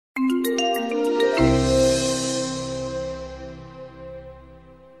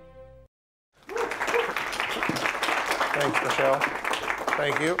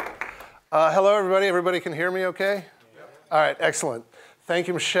Thank you. Hello, everybody. Everybody can hear me okay? Yep. All right, excellent. Thank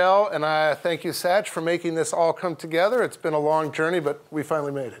you, Michelle, and I thank you, Satch, for making this all come together. It's been a long journey, but we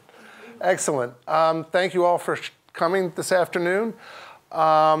finally made it. Excellent. Thank you all for coming this afternoon.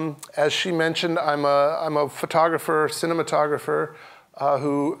 As she mentioned, I'm a photographer, cinematographer,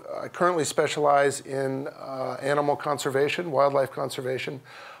 who I currently specialize in animal conservation, wildlife conservation.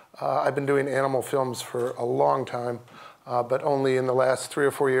 I've been doing animal films for a long time, but only in the last 3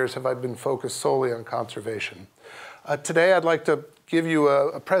 or 4 years have I been focused solely on conservation. Today I'd like to give you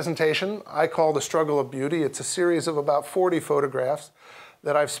a presentation I call The Struggle of Beauty. It's a series of about 40 photographs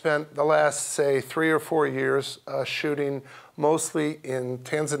that I've spent the last, say, 3 or 4 years shooting mostly in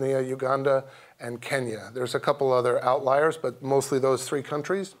Tanzania, Uganda, and Kenya. There's a couple other outliers, but mostly those 3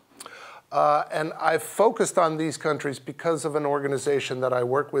 countries. And I've focused on these countries because of an organization that I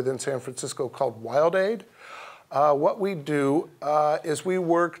work with in San Francisco called WildAid. What we do is we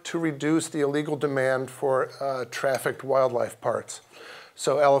work to reduce the illegal demand for trafficked wildlife parts.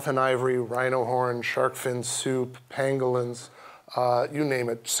 So elephant ivory, rhino horn, shark fin soup, pangolins, you name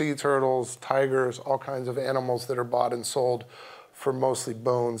it, sea turtles, tigers, all kinds of animals that are bought and sold for mostly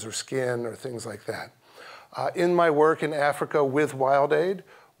bones or skin or things like that. In my work in Africa with WildAid,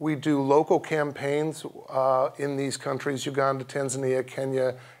 we do local campaigns in these countries, Uganda, Tanzania,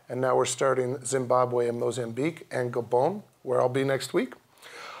 Kenya, and now we're starting Zimbabwe and Mozambique and Gabon, where I'll be next week.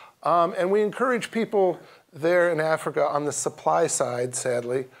 And we encourage people there in Africa on the supply side,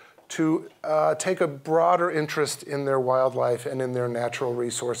 sadly, to take a broader interest in their wildlife and in their natural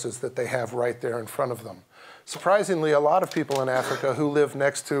resources that they have right there in front of them. Surprisingly, a lot of people in Africa who live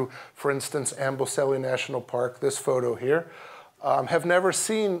next to, for instance, Amboseli National Park, this photo here, have never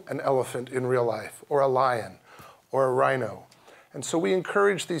seen an elephant in real life, or a lion, or a rhino. And so we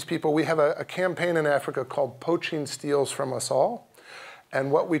encourage these people. We have a campaign in Africa called Poaching Steals From Us All. And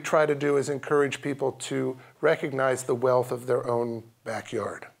what we try to do is encourage people to recognize the wealth of their own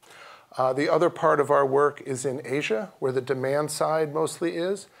backyard. The other part of our work is in Asia, where the demand side mostly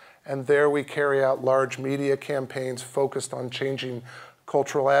is. And there we carry out large media campaigns focused on changing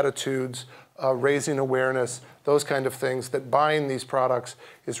cultural attitudes, raising awareness, those kind of things, that buying these products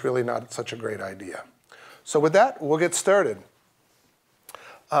is really not such a great idea. So with that, we'll get started.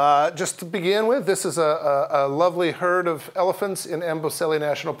 Just to begin with, this is a lovely herd of elephants in Amboseli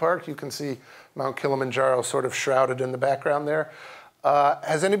National Park. You can see Mount Kilimanjaro sort of shrouded in the background there.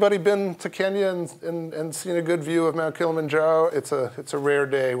 Has anybody been to Kenya and seen a good view of Mount Kilimanjaro? It's a rare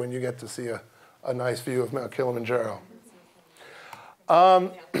day when you get to see a nice view of Mount Kilimanjaro.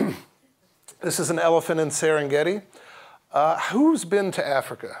 This is an elephant in Serengeti. Who's been to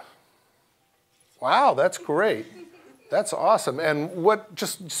Africa? Wow, that's great. That's awesome. And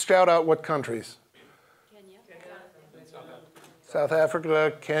just shout out what countries? Kenya. South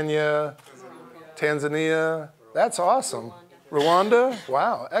Africa, Kenya, Tanzania. That's awesome. Rwanda?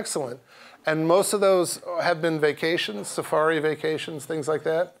 Wow, excellent. And most of those have been vacations, safari vacations, things like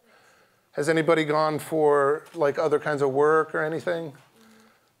that? Has anybody gone for like other kinds of work or anything?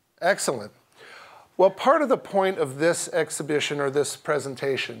 Excellent. Well, part of the point of this exhibition or this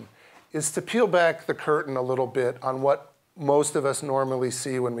presentation is to peel back the curtain a little bit on what most of us normally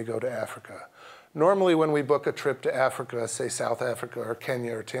see when we go to Africa. Normally when we book a trip to Africa, say South Africa or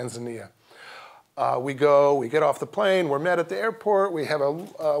Kenya or Tanzania, we get off the plane, we're met at the airport, we have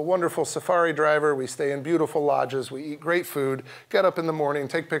a wonderful safari driver, we stay in beautiful lodges, we eat great food, get up in the morning,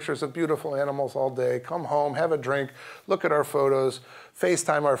 take pictures of beautiful animals all day, come home, have a drink, look at our photos,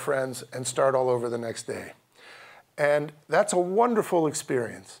 FaceTime our friends, and start all over the next day. And that's a wonderful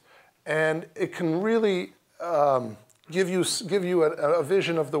experience. And it can really give you a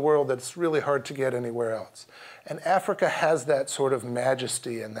vision of the world that's really hard to get anywhere else. And Africa has that sort of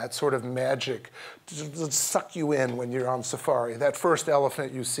majesty and that sort of magic to suck you in when you're on safari. That first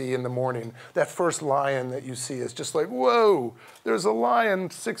elephant you see in the morning, that first lion that you see is just like, whoa, there's a lion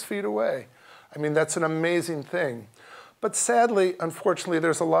 6 feet away. I mean, that's an amazing thing. But sadly, unfortunately,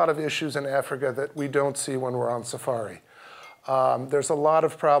 there's a lot of issues in Africa that we don't see when we're on safari. There's a lot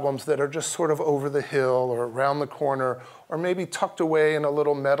of problems that are just sort of over the hill or around the corner or maybe tucked away in a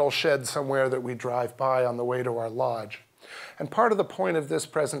little metal shed somewhere that we drive by on the way to our lodge. And part of the point of this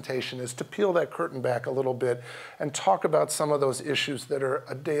presentation is to peel that curtain back a little bit and talk about some of those issues that are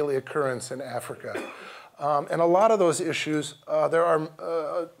a daily occurrence in Africa. And a lot of those issues, there are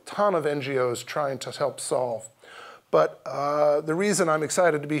a ton of NGOs trying to help solve. But the reason I'm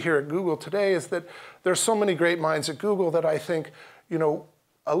excited to be here at Google today is that there's so many great minds at Google that I think, you know,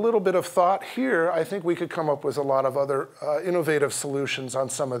 a little bit of thought here, I think we could come up with a lot of other innovative solutions on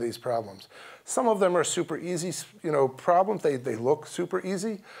some of these problems. Some of them are super easy, problems. They look super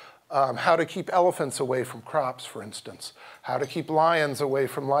easy. How to keep elephants away from crops, for instance. How to keep lions away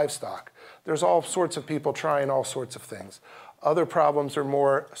from livestock. There's all sorts of people trying all sorts of things. Other problems are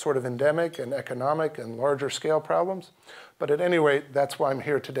more sort of endemic and economic and larger scale problems. But at any rate, that's why I'm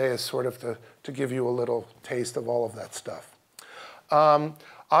here today, is sort of to give you a little taste of all of that stuff.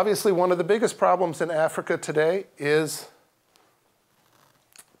 Obviously, one of the biggest problems in Africa today is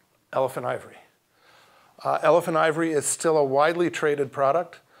elephant ivory. Elephant ivory is still a widely traded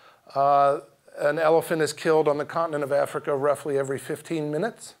product. An elephant is killed on the continent of Africa roughly every 15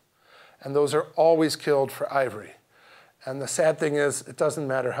 minutes, and those are always killed for ivory. And the sad thing is, it doesn't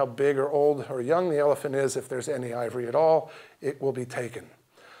matter how big or old or young the elephant is, if there's any ivory at all, it will be taken.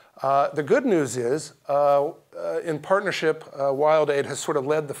 The good news is, in partnership, Wild Aid has sort of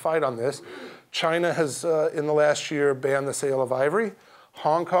led the fight on this. China has, in the last year, banned the sale of ivory.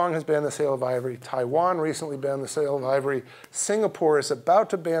 Hong Kong has banned the sale of ivory. Taiwan recently banned the sale of ivory. Singapore is about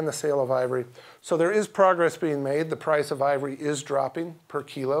to ban the sale of ivory. So there is progress being made. The price of ivory is dropping per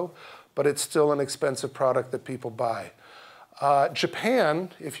kilo, but it's still an expensive product that people buy.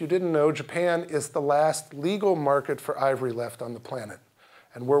 Japan, if you didn't know, Japan is the last legal market for ivory left on the planet.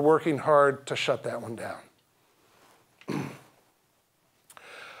 And we're working hard to shut that one down.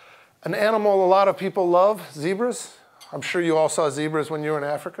 An animal a lot of people love, zebras. I'm sure you all saw zebras when you were in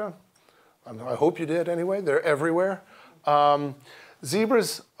Africa. I hope you did anyway. They're everywhere.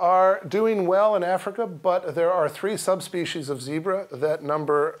 Zebras are doing well in Africa, but there are 3 subspecies of zebra that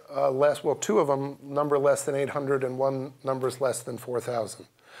number less, well, 2 of them number less than 800 and 1 numbers less than 4,000.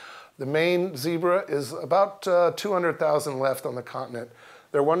 The main zebra is about 200,000 left on the continent.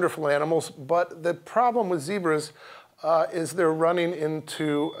 They're wonderful animals, but the problem with zebras is they're running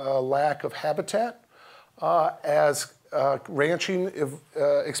into a lack of habitat as ranching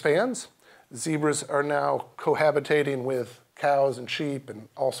expands. Zebras are now cohabitating with cows and sheep and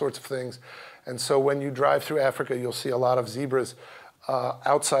all sorts of things. And so when you drive through Africa, you'll see a lot of zebras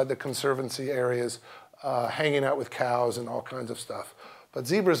outside the conservancy areas, hanging out with cows and all kinds of stuff. But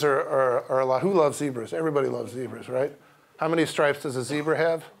zebras are a lot. Who loves zebras? Everybody loves zebras, right? How many stripes does a zebra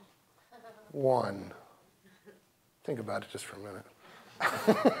have? 1. Think about it just for a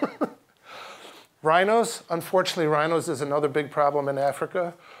minute. Rhinos, unfortunately, rhinos is another big problem in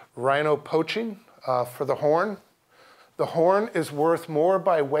Africa. Rhino poaching for the horn. The horn is worth more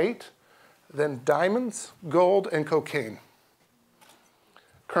by weight than diamonds, gold, and cocaine.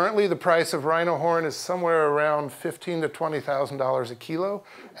 Currently, the price of rhino horn is somewhere around $15,000 to $20,000 a kilo.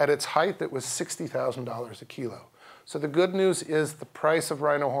 At its height, it was $60,000 a kilo. So the good news is the price of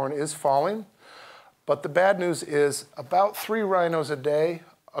rhino horn is falling. But the bad news is about 3 rhinos a day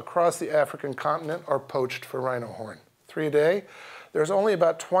across the African continent are poached for rhino horn. 3 a day. There's only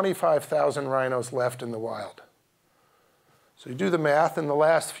about 25,000 rhinos left in the wild. So you do the math, in the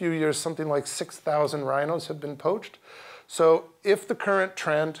last few years, something like 6,000 rhinos have been poached. So if the current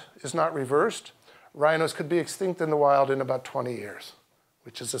trend is not reversed, rhinos could be extinct in the wild in about 20 years,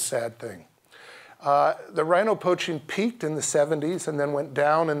 which is a sad thing. The rhino poaching peaked in the 70s and then went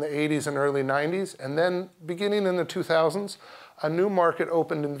down in the 80s and early 90s. And then beginning in the 2000s, a new market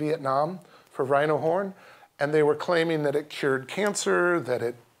opened in Vietnam for rhino horn. And they were claiming that it cured cancer, that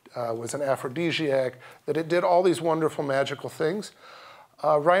it was an aphrodisiac, that it did all these wonderful magical things.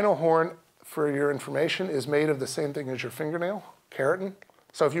 Rhino horn, for your information, is made of the same thing as your fingernail, keratin.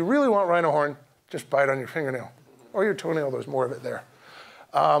 So if you really want rhino horn, just bite on your fingernail or your toenail. There's more of it there.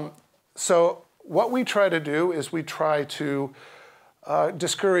 So what we try to do is we try to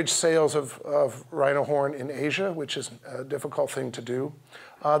discourage sales of rhino horn in Asia, which is a difficult thing to do.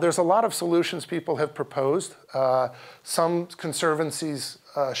 There's a lot of solutions people have proposed. Some conservancies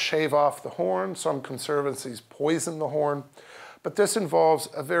shave off the horn. Some conservancies poison the horn. But this involves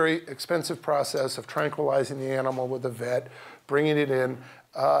a very expensive process of tranquilizing the animal with a vet, bringing it in.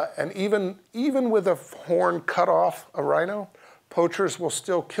 And even with a horn cut off a rhino, poachers will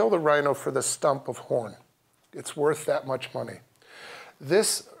still kill the rhino for the stump of horn. It's worth that much money.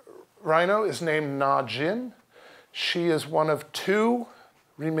 This rhino is named Na Jin. She is one of 2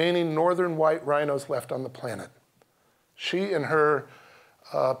 remaining northern white rhinos left on the planet. She and her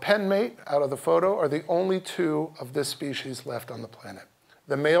pen mate out of the photo are the only 2 of this species left on the planet.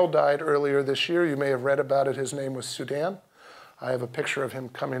 The male died earlier this year. You may have read about it. His name was Sudan. I have a picture of him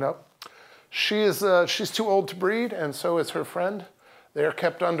coming up. She's too old to breed, and so is her friend. They are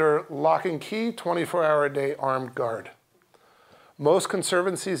kept under lock and key, 24-hour-a-day armed guard. Most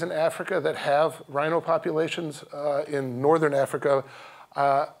conservancies in Africa that have rhino populations in northern Africa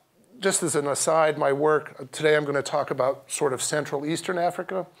Just as an aside, my work, today I'm going to talk about sort of Central Eastern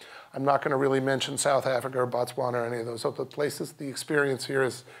Africa. I'm not going to really mention South Africa or Botswana or any of those other places. The experience here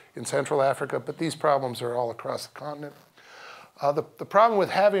is in Central Africa, but these problems are all across the continent. The problem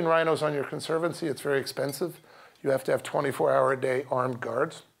with having rhinos on your conservancy, it's very expensive. You have to have 24-hour-a-day armed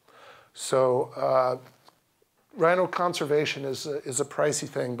guards. So rhino conservation is a pricey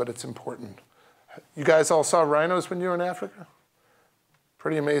thing, but it's important. You guys all saw rhinos when you were in Africa?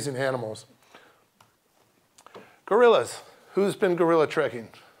 Pretty amazing animals. Gorillas. Who's been gorilla trekking?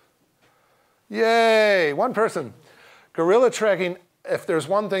 Yay, one person. Gorilla trekking, if there's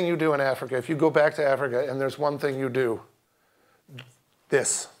one thing you do in Africa, if you go back to Africa and there's one thing you do,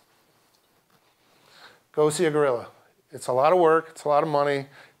 this. Go see a gorilla. It's a lot of work, it's a lot of money,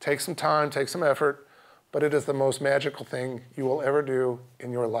 takes some time, takes some effort, but it is the most magical thing you will ever do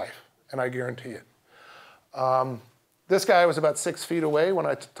in your life, and I guarantee it. This guy was about 6 feet away when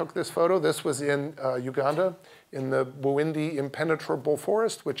I took this photo. This was in Uganda, in the Bwindi impenetrable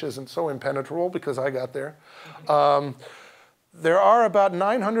forest, which isn't so impenetrable because I got there. There are about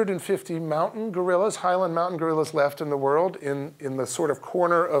 950 mountain gorillas, highland mountain gorillas left in the world in the sort of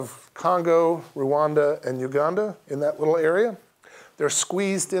corner of Congo, Rwanda, and Uganda, in that little area. They're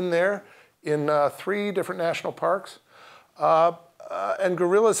squeezed in there in 3 different national parks. And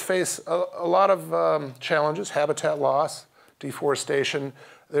gorillas face a lot of challenges: habitat loss, deforestation.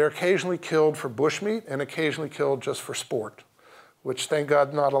 They're occasionally killed for bushmeat and occasionally killed just for sport, which, thank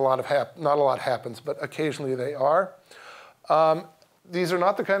God, not a lot happens, but occasionally they are. These are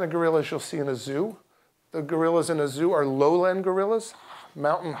not the kind of gorillas you'll see in a zoo. The gorillas in a zoo are lowland gorillas.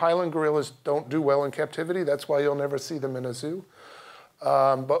 Mountain highland gorillas don't do well in captivity. That's why you'll never see them in a zoo.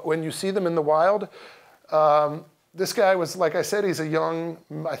 But when you see them in the wild, this guy was, like I said, he's a young,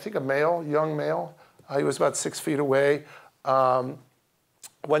 I think young male. He was about 6 feet away.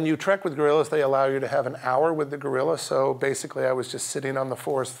 When you trek with gorillas, they allow you to have an hour with the gorilla. So basically, I was just sitting on the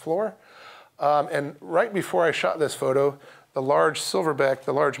forest floor. And right before I shot this photo, the large silverback,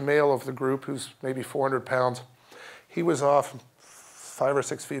 the large male of the group, who's maybe 400 pounds, he was off 5 or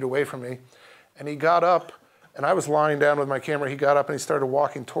 6 feet away from me. And he got up, and I was lying down with my camera. He got up and he started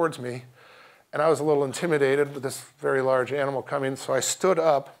walking towards me. And I was a little intimidated with this very large animal coming. So I stood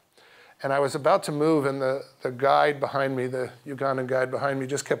up, and I was about to move, and the guide behind me, the Ugandan guide behind me,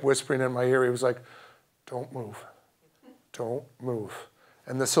 just kept whispering in my ear. He was like, "Don't move, don't move."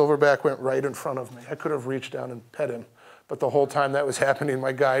 And the silverback went right in front of me. I could have reached down and pet him. But the whole time that was happening,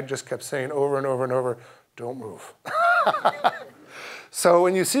 my guide just kept saying over and over and over, "Don't move." So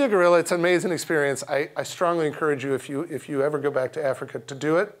when you see a gorilla, it's an amazing experience. I strongly encourage you, if you ever go back to Africa, to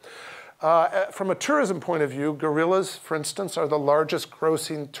do it. From a tourism point of view, gorillas, for instance, are the largest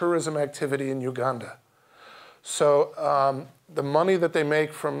grossing tourism activity in Uganda. So the money that they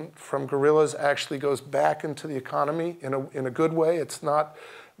make from gorillas actually goes back into the economy in a good way. It's not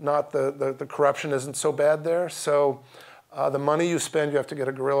the corruption isn't so bad there. So the money you spend, you have to get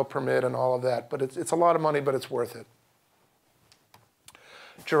a gorilla permit and all of that. But it's a lot of money, but it's worth it.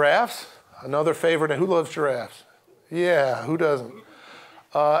 Giraffes, another favorite. Who loves giraffes? Yeah, who doesn't?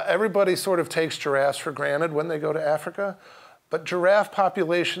 Everybody sort of takes giraffes for granted when they go to Africa. But giraffe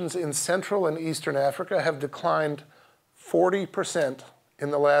populations in Central and Eastern Africa have declined 40% in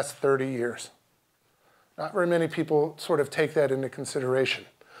the last 30 years. Not very many people sort of take that into consideration.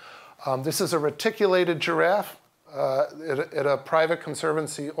 This is a reticulated giraffe at a private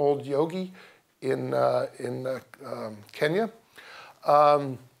conservancy, Old Yogi, in Kenya.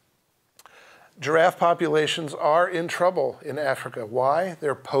 Giraffe populations are in trouble in Africa. Why?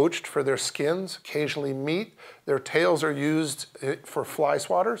 They're poached for their skins, occasionally meat. Their tails are used for fly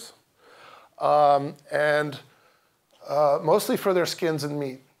swatters, and mostly for their skins and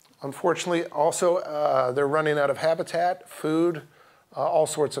meat. Unfortunately, also, they're running out of habitat, food, all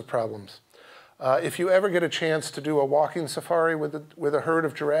sorts of problems. If you ever get a chance to do a walking safari with a herd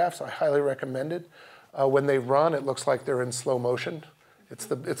of giraffes, I highly recommend it. When they run, it looks like they're in slow motion.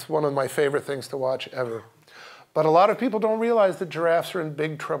 It's one of my favorite things to watch ever. But a lot of people don't realize that giraffes are in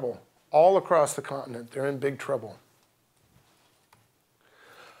big trouble. All across the continent, they're in big trouble.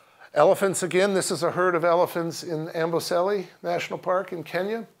 Elephants, again, this is a herd of elephants in Amboseli National Park in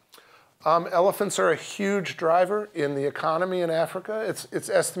Kenya. Elephants are a huge driver in the economy in Africa. It's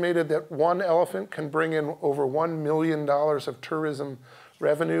estimated that one elephant can bring in over $1 million of tourism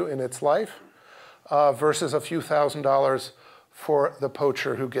revenue in its life, versus a few $1,000s for the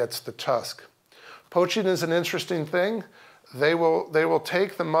poacher who gets the tusk. Poaching is an interesting thing. They will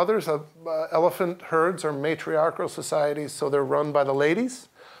take the mothers of elephant herds or matriarchal societies, so they're run by the ladies.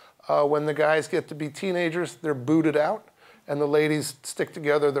 When the guys get to be teenagers, they're booted out, and the ladies stick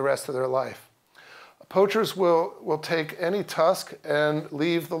together the rest of their life. Poachers will take any tusk and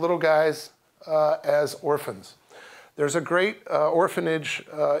leave the little guys as orphans. There's a great orphanage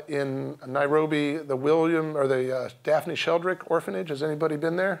in Nairobi, the Daphne Sheldrake Orphanage. Has anybody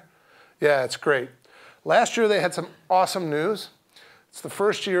been there? Yeah, it's great. Last year they had some awesome news. It's the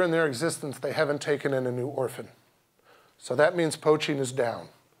first year in their existence they haven't taken in a new orphan. So that means poaching is down,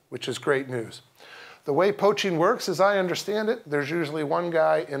 which is great news. The way poaching works, as I understand it, there's usually one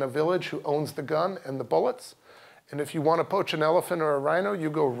guy in a village who owns the gun and the bullets. And if you want to poach an elephant or a rhino, you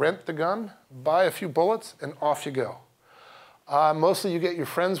go rent the gun, buy a few bullets, and off you go. Mostly you get your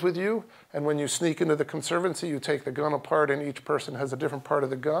friends with you, and when you sneak into the conservancy, you take the gun apart, and each person has a different part of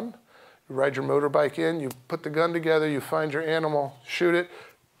the gun. You ride your motorbike in, you put the gun together, you find your animal, shoot it,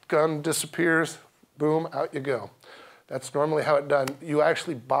 gun disappears, boom, out you go. That's normally how it's done. You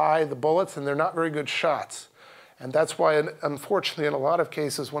actually buy the bullets, and they're not very good shots. And that's why, unfortunately, in a lot of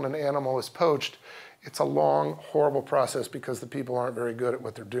cases, when an animal is poached, it's a long, horrible process because the people aren't very good at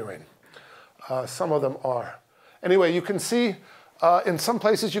what they're doing. Some of them are. Anyway, you can see in some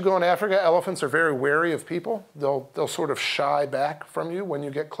places you go in Africa, elephants are very wary of people. They'll sort of shy back from you when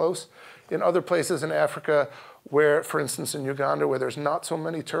you get close. In other places in Africa, where, for instance, in Uganda, where there's not so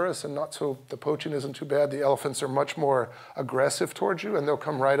many tourists and the poaching isn't too bad, the elephants are much more aggressive towards you, and they'll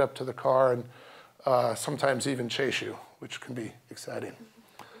come right up to the car and sometimes even chase you, which can be exciting.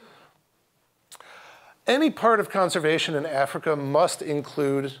 Any part of conservation in Africa must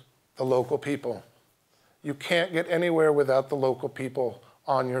include the local people. You can't get anywhere without the local people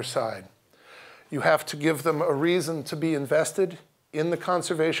on your side. You have to give them a reason to be invested in the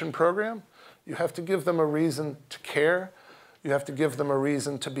conservation program. You have to give them a reason to care. You have to give them a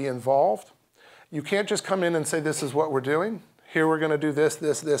reason to be involved. You can't just come in and say, this is what we're doing. Here we're going to do this,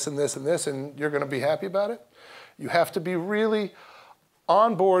 this, this, and this, and this, and you're going to be happy about it. You have to be really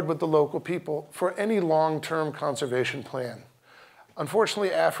on board with the local people for any long-term conservation plan.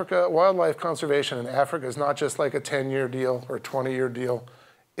 Unfortunately, wildlife conservation in Africa is not just like a 10-year deal or a 20-year deal.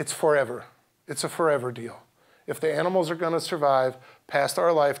 It's forever. It's a forever deal. If the animals are going to survive past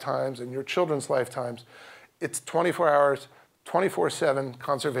our lifetimes and your children's lifetimes, it's 24 hours, 24/7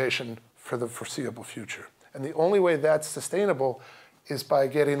 conservation for the foreseeable future. And the only way that's sustainable is by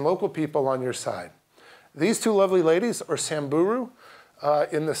getting local people on your side. These two lovely ladies are Samburu,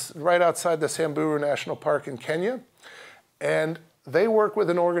 right outside the Samburu National Park in Kenya. And they work with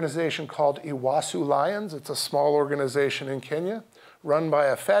an organization called Iwasu Lions. It's a small organization in Kenya run by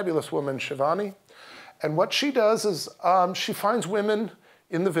a fabulous woman, Shivani. And what she does is she finds women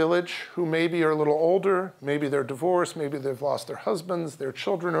in the village who maybe are a little older, maybe they're divorced, maybe they've lost their husbands, their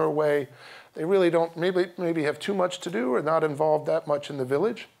children are away. They really don't maybe have too much to do or not involved that much in the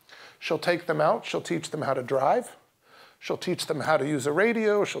village. She'll take them out, she'll teach them how to drive, she'll teach them how to use a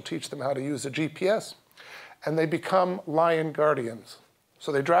radio, she'll teach them how to use a GPS. And they become lion guardians.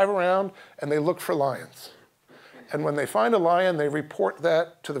 So they drive around and they look for lions. And when they find a lion, they report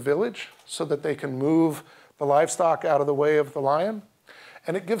that to the village so that they can move the livestock out of the way of the lion.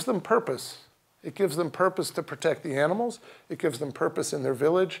 And it gives them purpose. It gives them purpose to protect the animals. It gives them purpose in their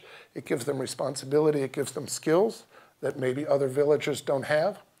village. It gives them responsibility. It gives them skills that maybe other villagers don't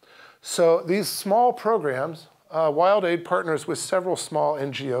have. So these small programs, Wild Aid partners with several small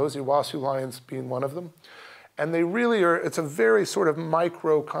NGOs, Iwasu Lions being one of them. And they really are, it's a very sort of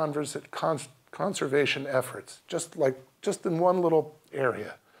micro conservation efforts, just in one little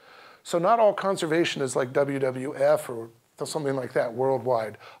area. So not all conservation is like WWF or something like that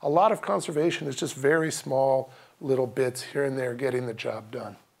worldwide. A lot of conservation is just very small little bits here and there getting the job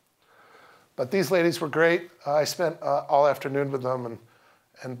done. But these ladies were great. I spent all afternoon with them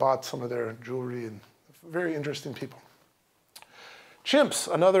and bought some of their jewelry, and very interesting people.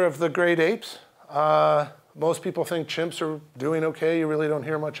 Chimps, another of the great apes. Most people think chimps are doing okay. You really don't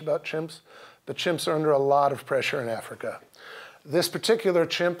hear much about chimps. But chimps are under a lot of pressure in Africa. This particular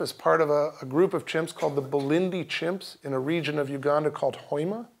chimp is part of a group of chimps called the Bulindi chimps in a region of Uganda called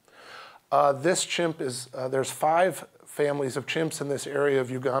Hoima. This chimp is, there's 5 families of chimps in this area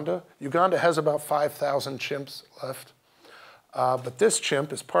of Uganda. Uganda has about 5,000 chimps left. But this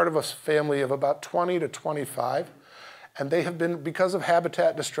chimp is part of a family of about 20 to 25. And they have been, because of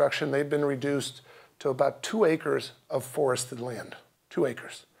habitat destruction, they've been reduced to about 2 acres of forested land, 2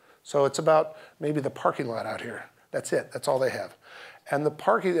 acres. So it's about maybe the parking lot out here. That's it, that's all they have. And the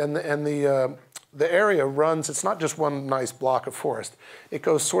parking, the area runs, it's not just one nice block of forest. It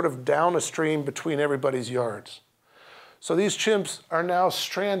goes sort of down a stream between everybody's yards. So these chimps are now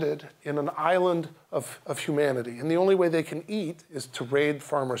stranded in an island of humanity. And the only way they can eat is to raid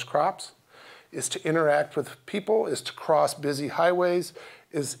farmers' crops. is to interact with people, is to cross busy highways,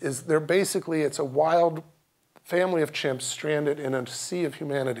 they're basically, it's a wild family of chimps stranded in a sea of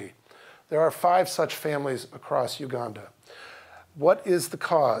humanity. There are 5 such families across Uganda. What is the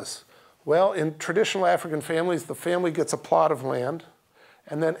cause? Well, in traditional African families, the family gets a plot of land,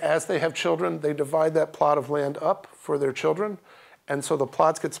 and then as they have children, they divide that plot of land up for their children, and so the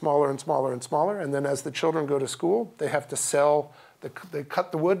plots get smaller and smaller and smaller, and then as the children go to school, they have to sell, they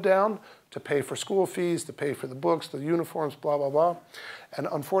cut the wood down to pay for school fees, to pay for the books, the uniforms, blah, blah, blah. And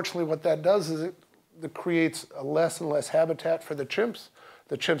unfortunately, what that does is it creates a less and less habitat for the chimps.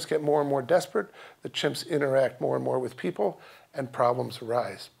 The chimps get more and more desperate. The chimps interact more and more with people, and problems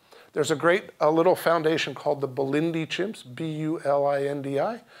arise. There's a great little foundation called the Bulindi Chimps,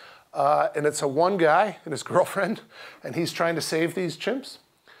 B-U-L-I-N-D-I, and it's one guy and his girlfriend, and he's trying to save these chimps.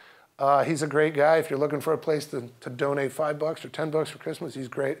 He's a great guy. If you're looking for a place to donate $5 or $10 for Christmas, he's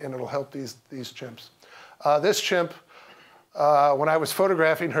great, and it'll help these chimps. This chimp, when I was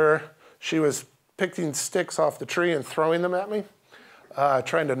photographing her, she was picking sticks off the tree and throwing them at me,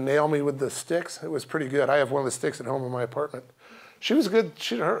 trying to nail me with the sticks. It was pretty good. I have one of the sticks at home in my apartment. She was good.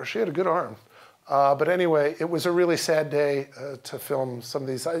 She had a good arm. But anyway, it was a really sad day to film some of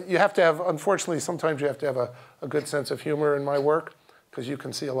these. You have to have, unfortunately, sometimes you have to have a good sense of humor in my work, because you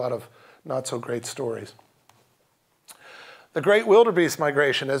can see a lot of not so great stories. The Great Wildebeest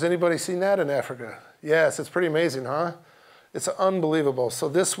Migration. Has anybody seen that in Africa? Yes, it's pretty amazing, huh? It's unbelievable. So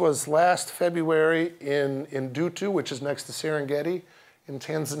this was last February in Dutu, which is next to Serengeti in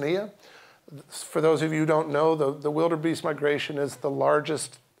Tanzania. For those of you who don't know, the wildebeest migration is the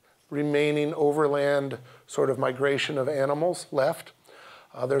largest remaining overland sort of migration of animals left.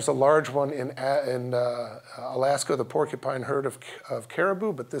 There's a large one in Alaska, the porcupine herd of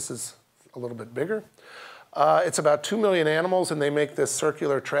caribou, but this is a little bit bigger. It's about 2 million animals, and they make this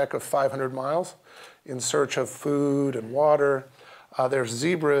circular trek of 500 miles in search of food and water. There's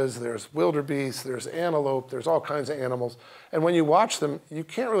zebras, there's wildebeest, there's antelope, there's all kinds of animals. And when you watch them, you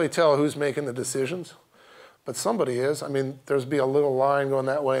can't really tell who's making the decisions, but somebody is. I mean, there's be a little line going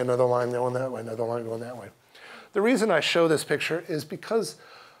that way, another line going that way, another line going that way. The reason I show this picture is because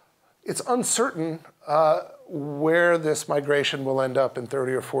it's uncertain where this migration will end up in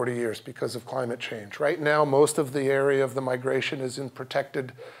 30 or 40 years because of climate change. Right now, most of the area of the migration is in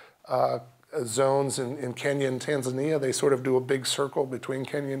protected zones in Kenya and Tanzania. They sort of do a big circle between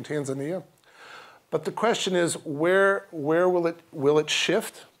Kenya and Tanzania. But the question is, where will it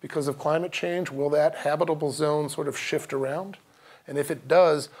shift because of climate change? Will that habitable zone sort of shift around? And if it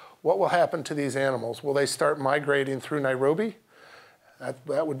does, what will happen to these animals? Will they start migrating through Nairobi?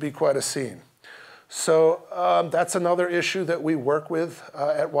 That would be quite a scene. So that's another issue that we work with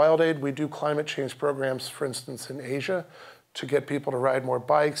at WildAid. We do climate change programs, for instance, in Asia, to get people to ride more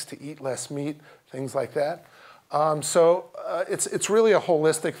bikes, to eat less meat, things like that. It's really a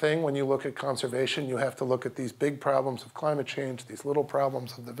holistic thing when you look at conservation. You have to look at these big problems of climate change, these little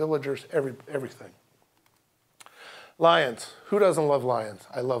problems of the villagers, everything. Lions. Who doesn't love lions?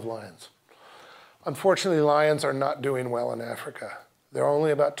 I love lions. Unfortunately, lions are not doing well in Africa. There are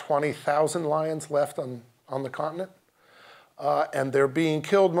only about 20,000 lions left on the continent, and they're being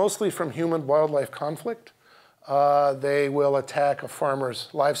killed mostly from human-wildlife conflict. They will attack a farmer's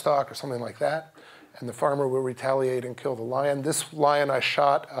livestock or something like that, and the farmer will retaliate and kill the lion. This lion I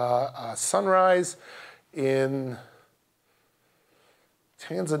shot sunrise in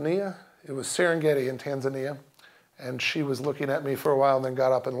Tanzania. It was Serengeti in Tanzania, and she was looking at me for a while and then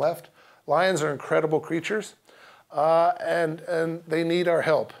got up and left. Lions are incredible creatures, and they need our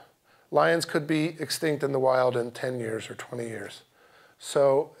help. Lions could be extinct in the wild in 10 years or 20 years.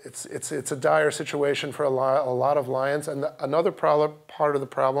 So it's a dire situation for a lot of lions. And another part of the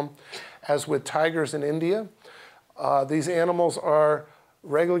problem, as with tigers in India, these animals are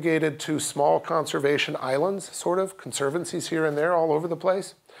relegated to small conservation islands, sort of, conservancies here and there all over the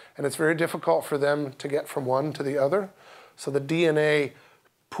place. And it's very difficult for them to get from one to the other. So the DNA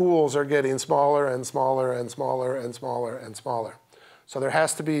pools are getting smaller and smaller and smaller and smaller and smaller. So there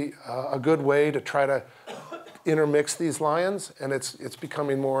has to be a good way to try to intermix these lions, and it's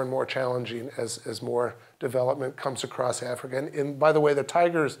becoming more and more challenging as more development comes across Africa. And by the way, the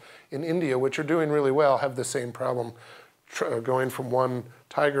tigers in India, which are doing really well, have the same problem going from one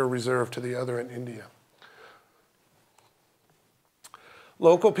tiger reserve to the other in India.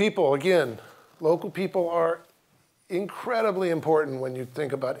 Local people, again, local people are incredibly important when you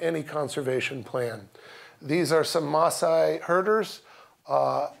think about any conservation plan. These are some Maasai herders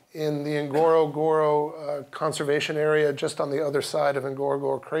in the Ngorongoro conservation area, just on the other side of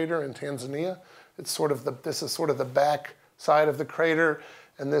Ngorongoro crater in Tanzania. It's sort of this is sort of the back side of the crater,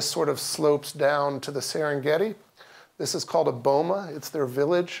 and this sort of slopes down to the Serengeti. This is called a boma. It's their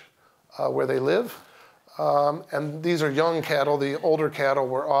village where they live. And these are young cattle. The older cattle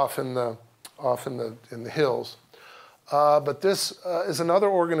were off in the hills. But this is another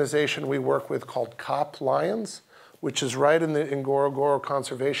organization we work with called COP Lions, which is right in the Ngorongoro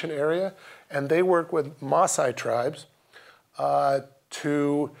Conservation Area. And they work with Maasai tribes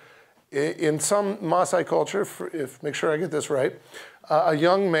in some Maasai culture, make sure I get this right, a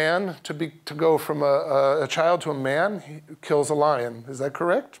young man to go from a child to a man, he kills a lion. Is that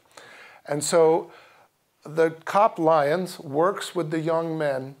correct? And so the COP Lions works with the young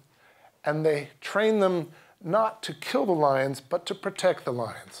men, and they train them not to kill the lions, but to protect the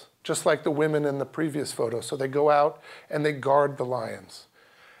lions, just like the women in the previous photo. So they go out and they guard the lions.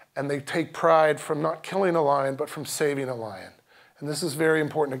 And they take pride from not killing a lion, but from saving a lion. And this is very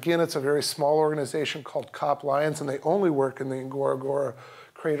important. Again, it's a very small organization called COP Lions, and they only work in the Ngorongoro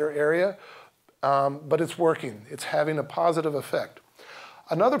Crater area. But it's working. It's having a positive effect.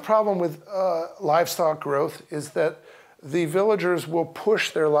 Another problem with livestock growth is that the villagers will push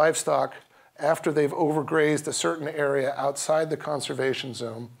their livestock after they've overgrazed a certain area outside the conservation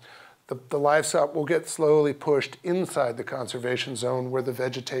zone. The livestock will get slowly pushed inside the conservation zone where the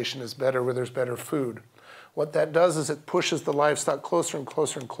vegetation is better, where there's better food. What that does is it pushes the livestock closer and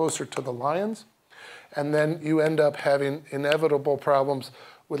closer and closer to the lions, and then you end up having inevitable problems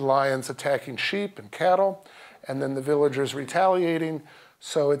with lions attacking sheep and cattle, and then the villagers retaliating.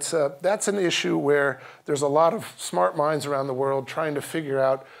 So that's an issue where there's a lot of smart minds around the world trying to figure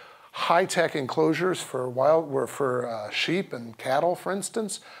out high-tech enclosures for sheep and cattle, for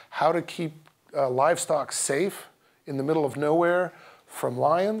instance, how to keep livestock safe in the middle of nowhere from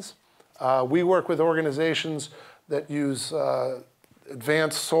lions. We work with organizations that use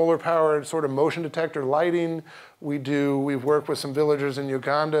advanced solar-powered sort of motion detector lighting. We've worked with some villagers in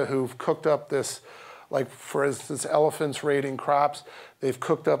Uganda who've cooked up this, like for instance, elephants raiding crops. They've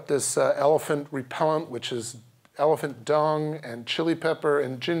cooked up this elephant repellent, which is elephant dung and chili pepper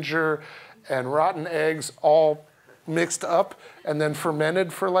and ginger and rotten eggs all mixed up and then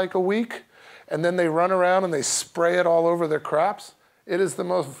fermented for like a week. And then they run around and they spray it all over their crops. It is the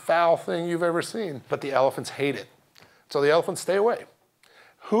most foul thing you've ever seen. But the elephants hate it. So the elephants stay away.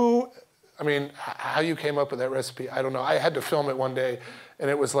 How you came up with that recipe, I don't know. I had to film it one day and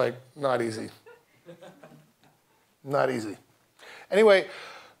it was like, not easy. Not easy. Anyway,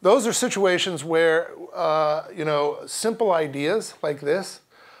 those are situations where, simple ideas like this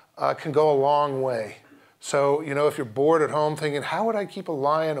can go a long way. So, if you're bored at home thinking, how would I keep a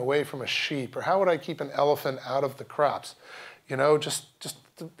lion away from a sheep? Or how would I keep an elephant out of the crops? Just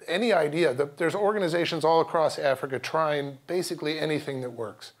any idea. There's organizations all across Africa trying basically anything that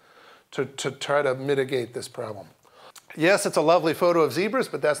works to try to mitigate this problem. Yes, it's a lovely photo of zebras,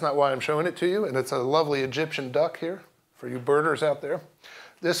 but that's not why I'm showing it to you. And it's a lovely Egyptian duck here for you birders out there.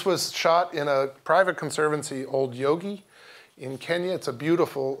 This was shot in a private conservancy, Old Yogi, in Kenya. It's a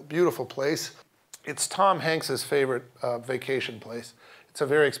beautiful, beautiful place. It's Tom Hanks's favorite vacation place. It's a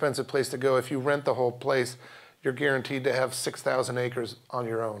very expensive place to go. If you rent the whole place, you're guaranteed to have 6,000 acres on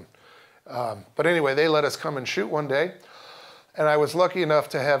your own. But anyway, they let us come and shoot one day. And I was lucky enough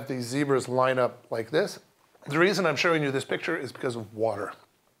to have these zebras line up like this. The reason I'm showing you this picture is because of water.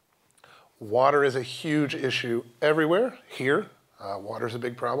 Water is a huge issue everywhere. Here, water is a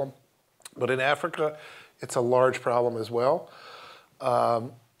big problem. But in Africa, it's a large problem as well.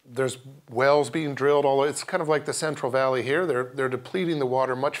 There's wells being drilled all over. It's kind of like the Central Valley here. They're depleting the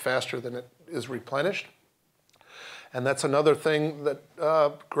water much faster than it is replenished. And that's another thing that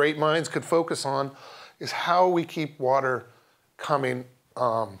great minds could focus on, is how we keep water coming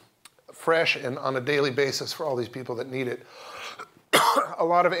fresh and on a daily basis for all these people that need it. A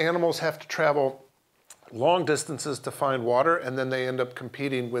lot of animals have to travel long distances to find water, and then they end up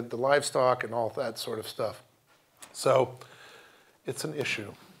competing with the livestock and all that sort of stuff. So it's an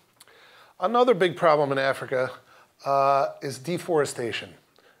issue. Another big problem in Africa is deforestation.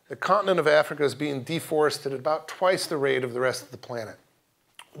 The continent of Africa is being deforested at about twice the rate of the rest of the planet.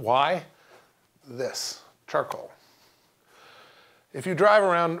 Why? This, charcoal. If you drive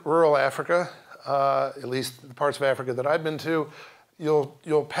around rural Africa, at least the parts of Africa that I've been to,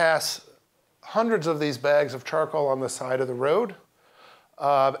 you'll pass hundreds of these bags of charcoal on the side of the road.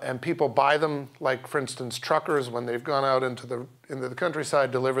 And people buy them, like for instance, truckers, when they've gone out into the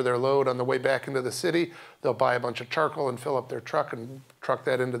countryside, deliver their load on the way back into the city, they'll buy a bunch of charcoal and fill up their truck and truck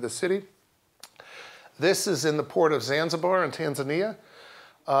that into the city. This is in the port of Zanzibar in Tanzania.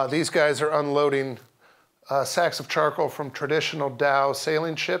 These guys are unloading sacks of charcoal from traditional dhow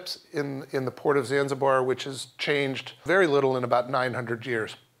sailing ships in the port of Zanzibar, which has changed very little in about 900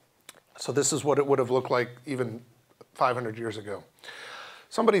 years. So this is what it would have looked like even 500 years ago.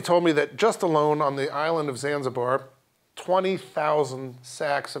 Somebody told me that just alone on the island of Zanzibar, 20,000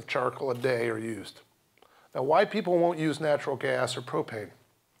 sacks of charcoal a day are used. Now, why people won't use natural gas or propane?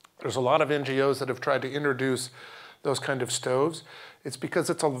 There's a lot of NGOs that have tried to introduce those kind of stoves. It's because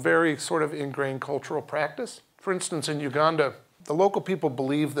it's a very sort of ingrained cultural practice. For instance, in Uganda, the local people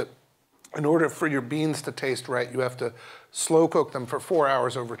believe that in order for your beans to taste right, you have to slow cook them for 4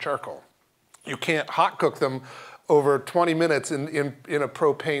 hours over charcoal. You can't hot cook them over 20 minutes in a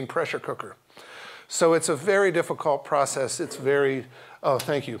propane pressure cooker. So it's a very difficult process. It's very, oh,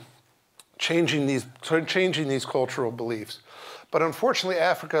 thank you, changing these cultural beliefs. But unfortunately,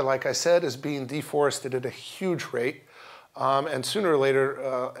 Africa, like I said, is being deforested at a huge rate. And sooner or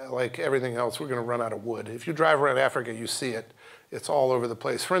later, like everything else, we're going to run out of wood. If you drive around Africa, you see it. It's all over the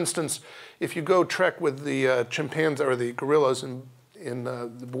place. For instance, if you go trek with the chimpanzees or the gorillas in the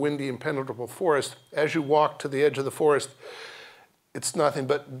windy, impenetrable forest, as you walk to the edge of the forest, it's nothing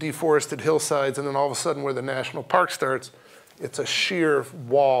but deforested hillsides, and then all of a sudden where the national park starts, it's a sheer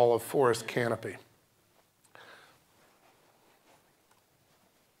wall of forest canopy.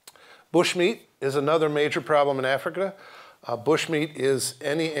 Bushmeat is another major problem in Africa. Bushmeat is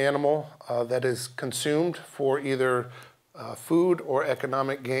any animal that is consumed for either food or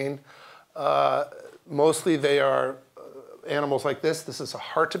economic gain. Mostly they are animals like this. This is a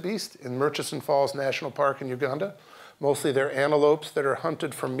hartebeest in Murchison Falls National Park in Uganda. Mostly they're antelopes that are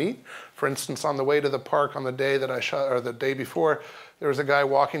hunted for meat. For instance, on the way to the park on the day that I shot, or the day before, there was a guy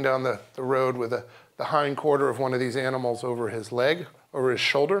walking down the road with the hind quarter of one of these animals over his leg, over his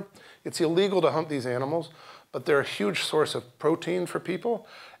shoulder. It's illegal to hunt these animals, but they're a huge source of protein for people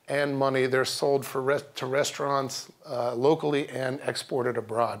and money. They're sold to restaurants locally and exported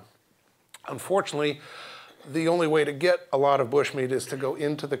abroad. Unfortunately, the only way to get a lot of bushmeat is to go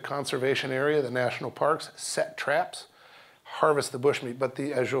into the conservation area, the national parks, set traps, harvest the bushmeat. But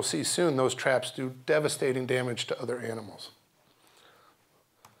as you'll see soon, those traps do devastating damage to other animals.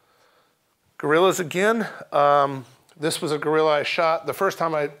 Gorillas again. This was a gorilla I shot. The first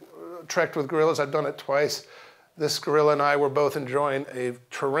time I trekked with gorillas, I've done it twice. This gorilla and I were both enjoying a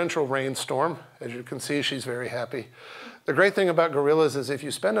torrential rainstorm. As you can see, she's very happy. The great thing about gorillas is if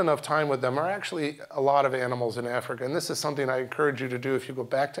you spend enough time with them, there are actually a lot of animals in Africa, and this is something I encourage you to do if you go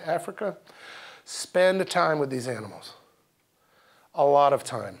back to Africa. Spend time with these animals. A lot of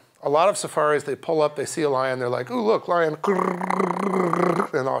time. A lot of safaris, they pull up, they see a lion, they're like, ooh, look, lion,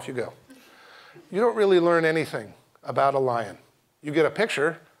 and off you go. You don't really learn anything about a lion. You get a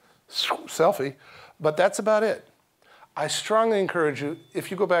picture, selfie, but that's about it. I strongly encourage you,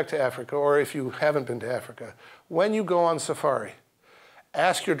 if you go back to Africa, or if you haven't been to Africa, when you go on safari,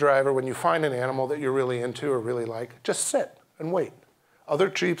 ask your driver when you find an animal that you're really into or really like, just sit and wait. Other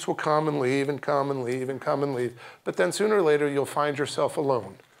jeeps will come and leave and come and leave and come and leave, but then sooner or later you'll find yourself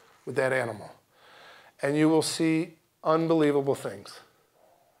alone with that animal. And you will see unbelievable things.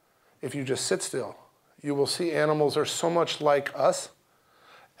 If you just sit still, you will see animals are so much like us,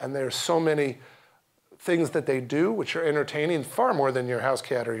 and there's so many things that they do which are entertaining, far more than your house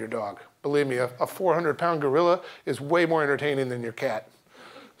cat or your dog. Believe me, a 400-pound gorilla is way more entertaining than your cat.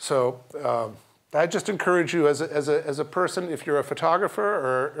 So I just encourage you as a person, if you're a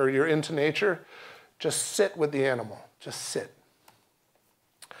photographer or you're into nature, just sit with the animal, just sit.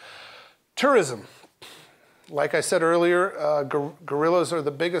 Tourism. Like I said earlier, gorillas are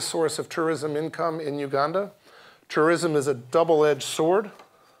the biggest source of tourism income in Uganda. Tourism is a double-edged sword.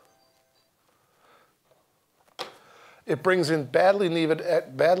 It brings in badly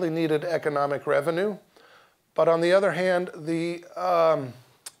needed economic revenue, but on the other hand, the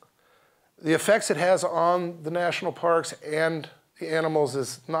effects it has on the national parks and the animals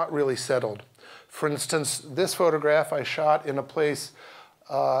is not really settled. For instance, this photograph I shot in a place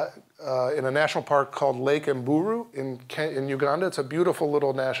in a national park called Lake Mburu in Uganda. It's a beautiful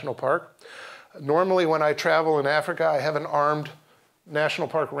little national park. Normally when I travel in Africa, I have an armed national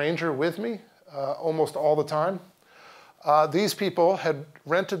park ranger with me almost all the time. These people had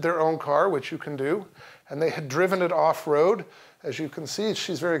rented their own car, which you can do, and they had driven it off-road. As you can see,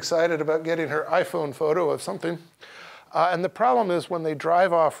 she's very excited about getting her iPhone photo of something. And the problem is when they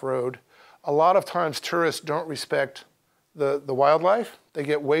drive off-road, a lot of times tourists don't respect the wildlife. They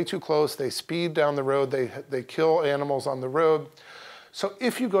get way too close, they speed down the road, they kill animals on the road. So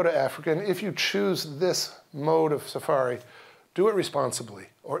if you go to Africa, and if you choose this mode of safari, do it responsibly.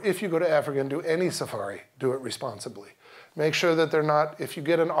 Or if you go to Africa and do any safari, do it responsibly. Make sure that they're not, if you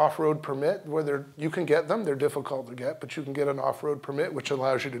get an off-road permit, you can get them, they're difficult to get, but you can get an off-road permit, which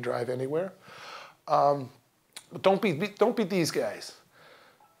allows you to drive anywhere. But don't be these guys.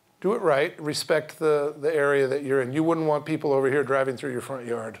 Do it right, respect the area that you're in. You wouldn't want people over here driving through your front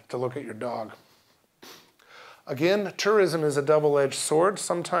yard to look at your dog. Again, tourism is a double-edged sword.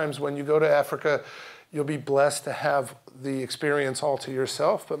 Sometimes when you go to Africa, you'll be blessed to have the experience all to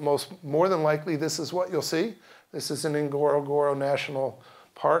yourself, but more than likely, this is what you'll see. This is in Ngorongoro National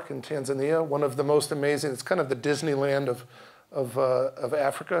Park in Tanzania, one of the most amazing, it's kind of the Disneyland of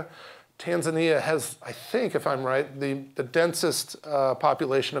Africa. Tanzania has, I think, if I'm right, the densest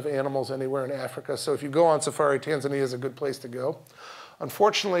population of animals anywhere in Africa. So if you go on safari, Tanzania is a good place to go.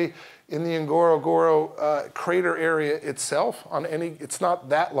 Unfortunately, in the Ngorongoro crater area itself, it's not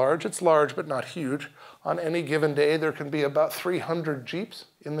that large. It's large, but not huge. On any given day, there can be about 300 jeeps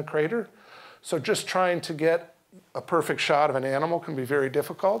in the crater. So just trying to get a perfect shot of an animal can be very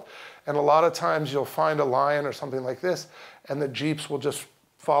difficult. And a lot of times you'll find a lion or something like this, and the jeeps will just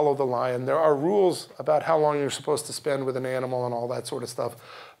follow the lion. There are rules about how long you're supposed to spend with an animal and all that sort of stuff,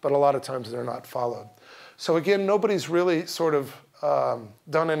 but a lot of times they're not followed. So again, nobody's really sort of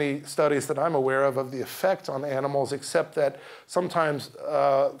done any studies that I'm aware of the effect on animals, except that sometimes,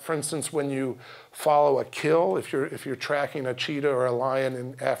 for instance, when you follow a kill, if you're tracking a cheetah or a lion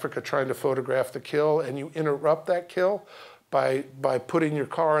in Africa trying to photograph the kill, and you interrupt that kill by putting your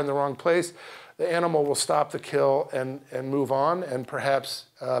car in the wrong place, the animal will stop the kill and move on and perhaps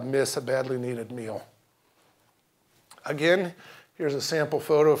miss a badly needed meal. Again, here's a sample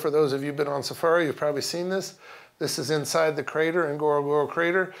photo for those of you who've been on safari. You've probably seen this. This is inside the crater, Ngorongoro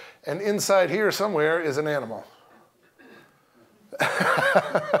crater, and inside here somewhere is an animal.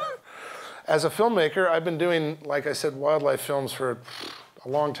 As a filmmaker, I've been doing, like I said, wildlife films for a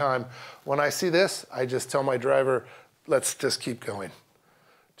long time. When I see this, I just tell my driver, let's just keep going.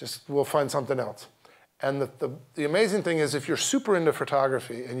 We'll find something else. And the amazing thing is, if you're super into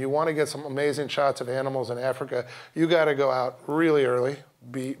photography and you want to get some amazing shots of animals in Africa, you got to go out really early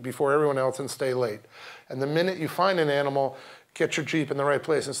before everyone else and stay late. And the minute you find an animal, get your Jeep in the right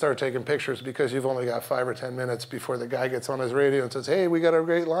place and start taking pictures, because you've only got 5 or 10 minutes before the guy gets on his radio and says, hey, we got a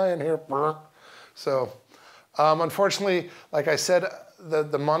great lion here. So unfortunately, like I said,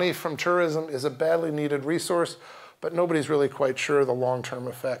 the money from tourism is a badly needed resource, but nobody's really quite sure of the long-term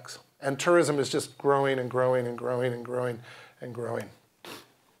effects. And tourism is just growing and growing and growing and growing and growing.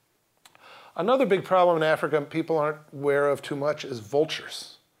 Another big problem in Africa people aren't aware of too much is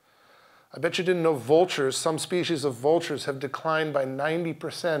vultures. I bet you didn't know vultures, some species of vultures have declined by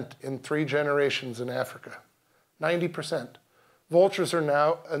 90% in 3 generations in Africa. 90%. Vultures are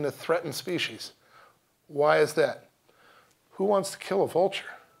now a threatened species. Why is that? Who wants to kill a vulture?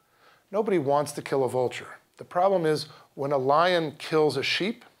 Nobody wants to kill a vulture. The problem is when a lion kills a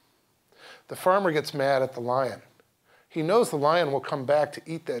sheep, the farmer gets mad at the lion. He knows the lion will come back to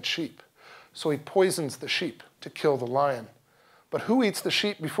eat that sheep, so he poisons the sheep to kill the lion. But who eats the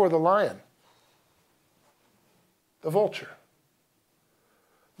sheep before the lion? The vulture.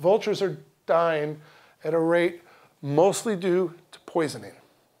 Vultures are dying at a rate mostly due to poisoning.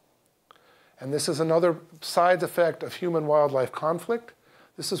 And this is another side effect of human-wildlife conflict.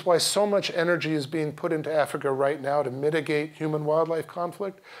 This is why so much energy is being put into Africa right now to mitigate human-wildlife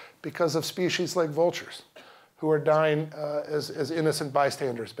conflict, because of species like vultures, who are dying as innocent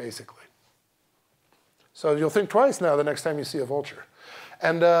bystanders, basically. So you'll think twice now the next time you see a vulture.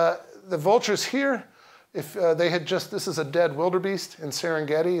 And the vultures here, if they had this is a dead wildebeest in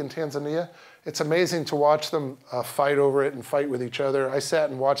Serengeti in Tanzania. It's amazing to watch them fight over it and fight with each other. I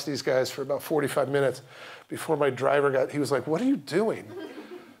sat and watched these guys for about 45 minutes before my driver he was like, what are you doing?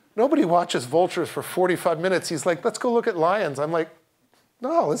 Nobody watches vultures for 45 minutes. He's like, let's go look at lions. I'm like,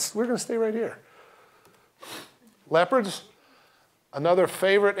 no, we're going to stay right here. Leopards, another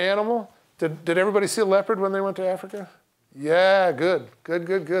favorite animal. Did everybody see a leopard when they went to Africa? Yeah, good.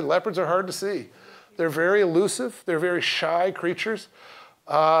 Leopards are hard to see. They're very elusive. They're very shy creatures.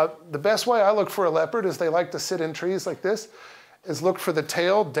 The best way I look for a leopard is they like to sit in trees like this, is look for the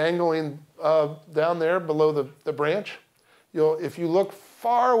tail dangling down there below the branch. If you look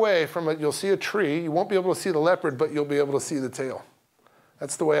far away from it, you'll see a tree. You won't be able to see the leopard, but you'll be able to see the tail.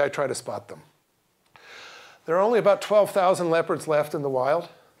 That's the way I try to spot them. There are only about 12,000 leopards left in the wild.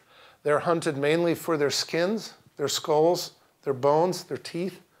 They're hunted mainly for their skins, their skulls, their bones, their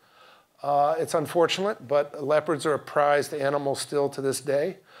teeth. It's unfortunate, but leopards are a prized animal still to this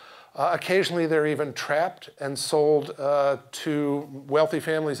day. Occasionally, they're even trapped and sold to wealthy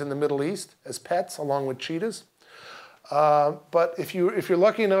families in the Middle East as pets, along with cheetahs. But if you're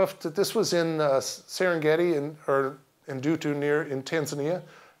lucky enough that this was in Serengeti, or Ndutu in Tanzania,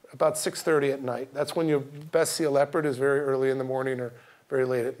 about 6:30 at night. That's when you best see a leopard, is very early in the morning or very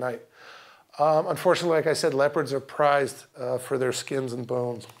late at night. Unfortunately, like I said, leopards are prized for their skins and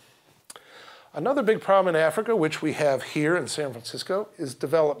bones. Another big problem in Africa, which we have here in San Francisco, is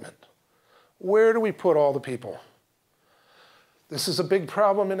development. Where do we put all the people? This is a big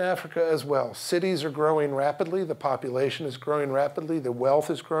problem in Africa as well. Cities are growing rapidly, the population is growing rapidly, the wealth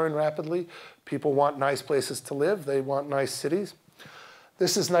is growing rapidly. People want nice places to live, they want nice cities.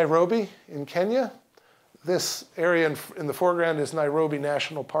 This is Nairobi in Kenya. This area in the foreground is Nairobi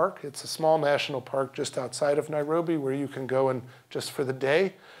National Park. It's a small national park just outside of Nairobi where you can go and just for the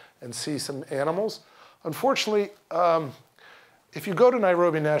day and see some animals. Unfortunately, if you go to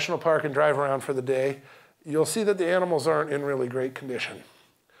Nairobi National Park and drive around for the day, you'll see that the animals aren't in really great condition.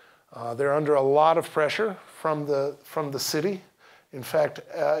 They're under a lot of pressure from the city. In fact,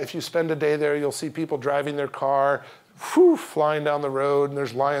 if you spend a day there, you'll see people driving their car, flying down the road, and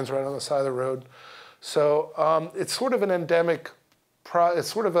there's lions right on the side of the road. So it's sort of an endemic,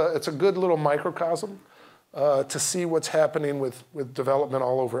 it's a good little microcosm to see what's happening with development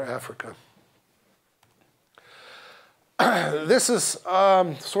all over Africa. This is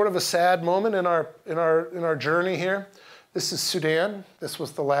sort of a sad moment in our journey here. This is Sudan. This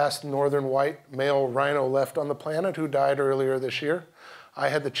was the last northern white male rhino left on the planet who died earlier this year. I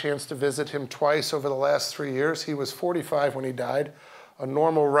had the chance to visit him twice over the last 3 years. He was 45 when he died. A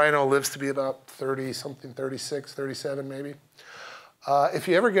normal rhino lives to be about 30-something, 36, 37 maybe. If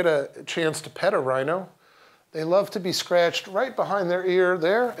you ever get a chance to pet a rhino, they love to be scratched right behind their ear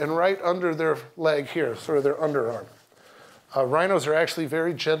there and right under their leg here, sort of their underarm. Rhinos are actually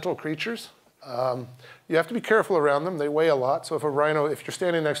very gentle creatures. You have to be careful around them. They weigh a lot. So if you're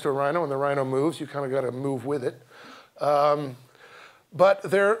standing next to a rhino and the rhino moves, you kind of got to move with it. But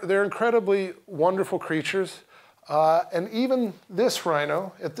they're incredibly wonderful creatures. And even this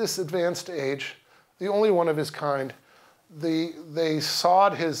rhino, at this advanced age, the only one of his kind, they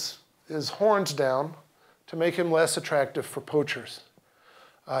sawed his horns down to make him less attractive for poachers.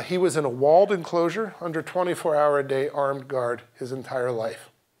 He was in a walled enclosure under 24-hour-a-day armed guard his entire life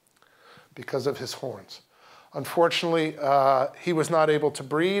because of his horns. Unfortunately, he was not able to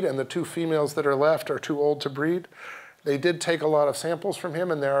breed, and the 2 females that are left are too old to breed. They did take a lot of samples from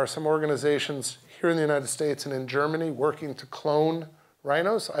him, and there are some organizations here in the United States and in Germany working to clone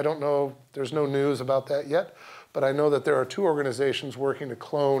rhinos. I don't know, there's no news about that yet, but I know that there are 2 organizations working to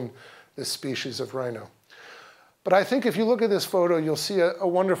clone this species of rhino. But I think if you look at this photo, you'll see a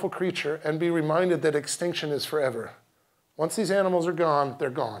wonderful creature and be reminded that extinction is forever. Once these animals are gone,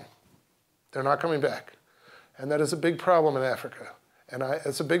 they're gone. They're not coming back. And that is a big problem in Africa. And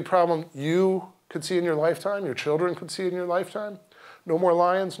it's a big problem you could see in your lifetime, your children could see in your lifetime. No more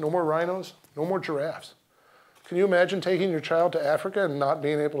lions, no more rhinos, no more giraffes. Can you imagine taking your child to Africa and not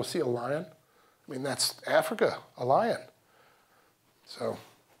being able to see a lion? I mean, that's Africa, a lion. So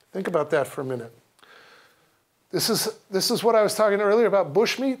think about that for a minute. This is what I was talking earlier about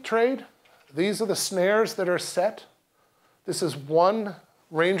bushmeat trade. These are the snares that are set. This is one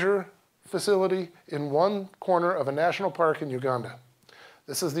ranger facility in one corner of a national park in Uganda.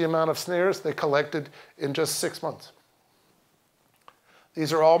 This is the amount of snares they collected in just 6 months.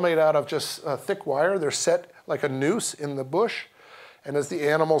 These are all made out of just thick wire. They're set like a noose in the bush. And as the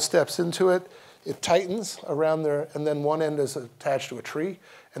animal steps into it, it tightens around there, and then one end is attached to a tree,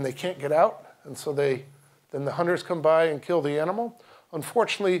 and they can't get out. And so then the hunters come by and kill the animal.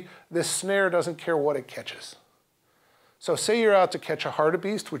 Unfortunately, this snare doesn't care what it catches. So say you're out to catch a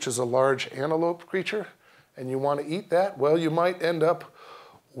hartebeest, which is a large antelope creature, and you want to eat that. Well, you might end up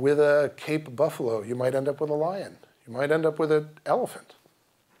with a Cape buffalo. You might end up with a lion. You might end up with an elephant.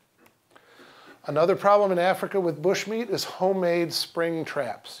 Another problem in Africa with bushmeat is homemade spring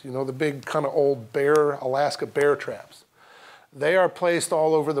traps. You know, the big kind of old Alaska bear traps. They are placed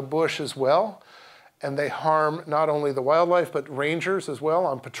all over the bush as well, and they harm not only the wildlife, but rangers as well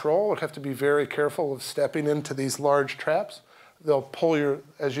on patrol would have to be very careful of stepping into these large traps. They'll pull your,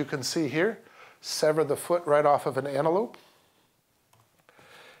 as you can see here, sever the foot right off of an antelope.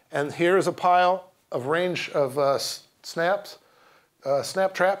 And here's a pile of snap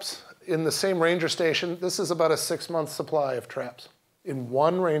traps in the same ranger station. This is about a 6-month supply of traps in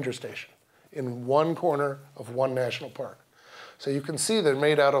one ranger station, in one corner of one national park. So you can see they're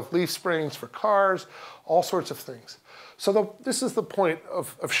made out of leaf springs for cars, all sorts of things. So this is the point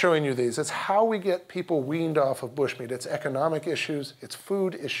of showing you these. It's how we get people weaned off of bushmeat. It's economic issues, it's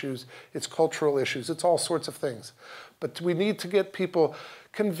food issues, it's cultural issues, it's all sorts of things. But we need to get people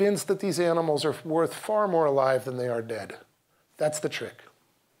convinced that these animals are worth far more alive than they are dead. That's the trick.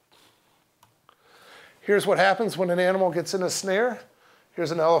 Here's what happens when an animal gets in a snare.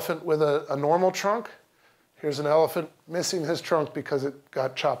 Here's an elephant with a normal trunk. Here's an elephant missing his trunk because it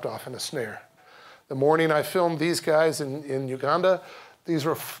got chopped off in a snare. The morning I filmed these guys in Uganda,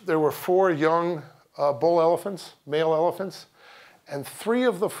 there were 4 young bull elephants, male elephants, and 3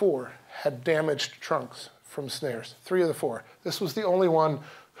 of the 4 had damaged trunks from snares. 3 of the 4. This was the only one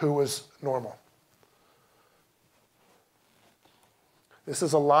who was normal. This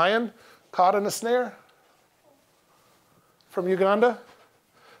is a lion caught in a snare from Uganda.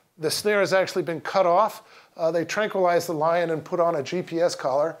 The snare has actually been cut off. They tranquilized the lion and put on a GPS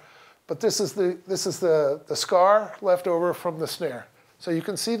collar, but this is the scar left over from the snare. So you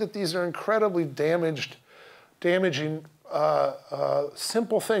can see that these are incredibly damaging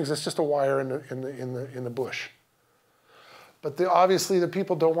simple things. It's just a wire in the bush. But obviously the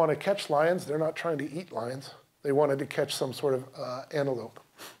people don't want to catch lions. They're not trying to eat lions. They wanted to catch some sort of antelope.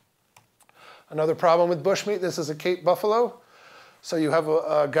 Another problem with bushmeat, this is a Cape buffalo. So you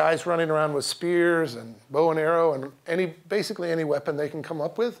have guys running around with spears and bow and arrow and basically any weapon they can come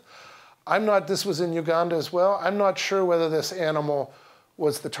up with. This was in Uganda as well. I'm not sure whether this animal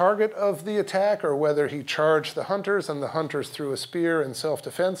was the target of the attack or whether he charged the hunters and the hunters threw a spear in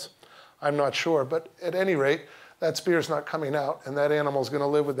self-defense. I'm not sure, but at any rate, that spear's not coming out and that animal's going to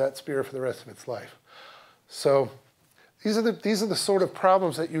live with that spear for the rest of its life. So these are the sort of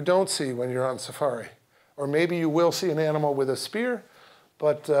problems that you don't see when you're on safari. Or maybe you will see an animal with a spear,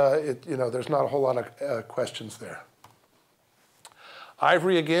 but there's not a whole lot of questions there.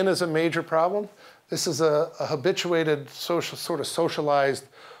 Ivory, again, is a major problem. This is a habituated, sort of socialized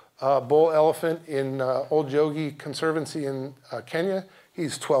bull elephant in Old Yogi Conservancy in Kenya.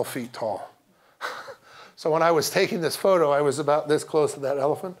 He's 12 feet tall. So when I was taking this photo, I was about this close to that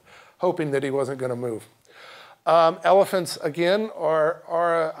elephant, hoping that he wasn't going to move. Elephants, again, are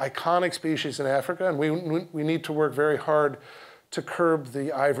an iconic species in Africa, and we need to work very hard to curb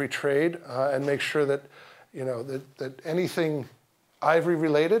the ivory trade and make sure that, that anything ivory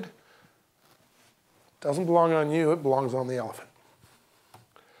related doesn't belong on you, it belongs on the elephant.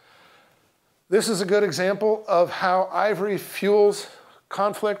 This is a good example of how ivory fuels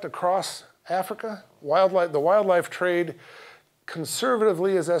conflict across Africa. The wildlife trade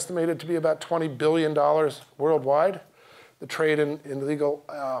conservatively is estimated to be about $20 billion worldwide, the trade in illegal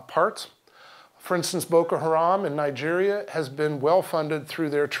parts. For instance, Boko Haram in Nigeria has been well funded through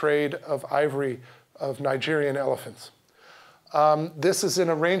their trade of ivory of Nigerian elephants. This is in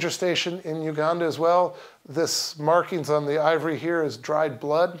a ranger station in Uganda as well. This markings on the ivory here is dried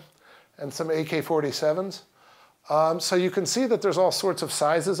blood and some AK-47s. So you can see that there's all sorts of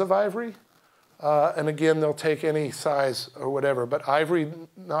sizes of ivory. And again, they'll take any size or whatever. But ivory,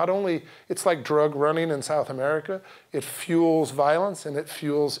 not only, it's like drug running in South America, it fuels violence and it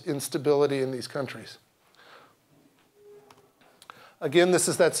fuels instability in these countries. Again, this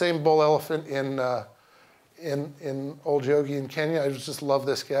is that same bull elephant in Old Yogi in Kenya. I just love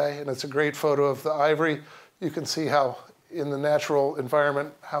this guy, and it's a great photo of the ivory. You can see how, in the natural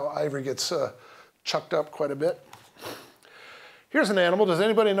environment, how ivory gets chucked up quite a bit. Here's an animal. Does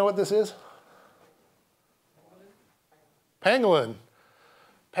anybody know what this is? Pangolin.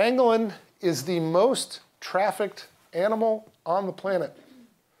 Pangolin is the most trafficked animal on the planet.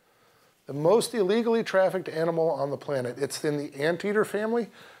 The most illegally trafficked animal on the planet. It's in the anteater family.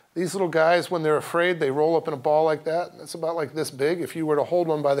 These little guys, when they're afraid, they roll up in a ball like that. It's about like this big. If you were to hold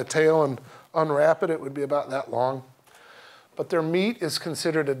one by the tail and unwrap it, it would be about that long. But their meat is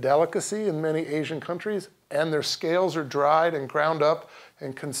considered a delicacy in many Asian countries, and their scales are dried and ground up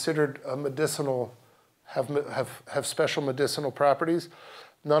and considered a medicinal, have special medicinal properties,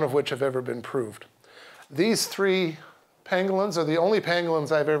 none of which have ever been proved. These 3 pangolins are the only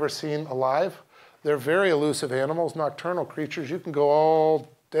pangolins I've ever seen alive. They're very elusive animals, nocturnal creatures. You can go all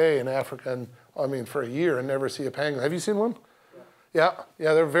day in Africa, and I mean for a year, and never see a pangolin. Have you seen one? Yeah,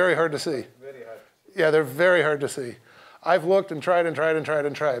 they're very hard to see. Very hard. Yeah, they're very hard to see. I've looked and tried and tried and tried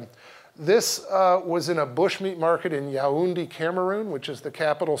and tried. This was in a bushmeat market in Yaoundé, Cameroon, which is the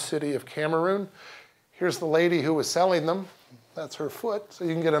capital city of Cameroon. Here's the lady who was selling them. That's her foot, so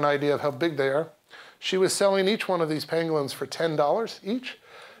you can get an idea of how big they are. She was selling each one of these pangolins for $10 each.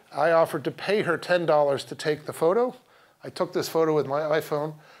 I offered to pay her $10 to take the photo. I took this photo with my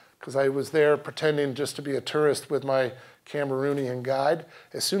iPhone because I was there pretending just to be a tourist with my Cameroonian guide.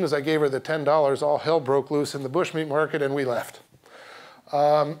 As soon as I gave her the $10, all hell broke loose in the bushmeat market and we left.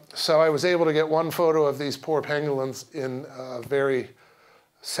 So I was able to get one photo of these poor pangolins in a very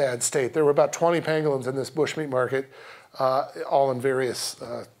sad state. There were about 20 pangolins in this bushmeat market, all in various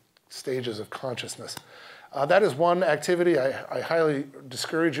stages of consciousness. That is one activity I highly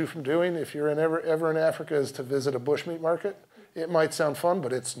discourage you from doing if you're ever in Africa, is to visit a bushmeat market. It might sound fun,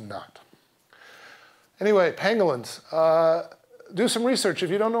 but it's not. Anyway, pangolins. Do some research. If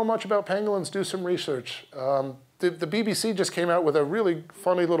you don't know much about pangolins, do some research. The BBC just came out with a really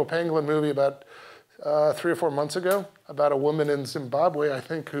funny little pangolin movie about 3 or 4 months ago about a woman in Zimbabwe, I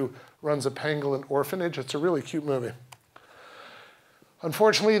think, who runs a pangolin orphanage. It's a really cute movie.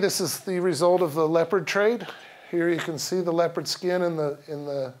 Unfortunately, this is the result of the leopard trade. Here you can see the leopard skin in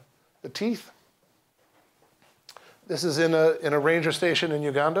the teeth. This is in a ranger station in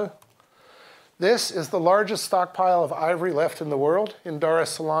Uganda. This is the largest stockpile of ivory left in the world in Dar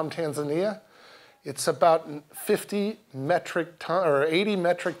es Salaam, Tanzania. It's about 80 metric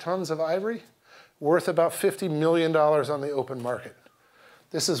tons of ivory, worth about $50 million on the open market.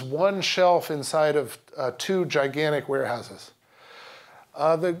 This is one shelf inside of 2 gigantic warehouses.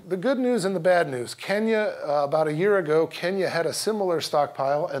 The good news and the bad news. Kenya, about a year ago, Kenya had a similar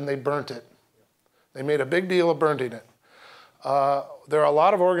stockpile and they burnt it. They made a big deal of burning it. There are a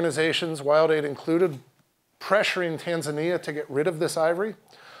lot of organizations, Wild Aid included, pressuring Tanzania to get rid of this ivory.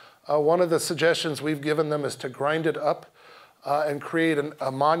 One of the suggestions we've given them is to grind it up and create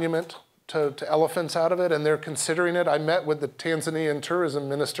a monument to elephants out of it, and they're considering it. I met with the Tanzanian tourism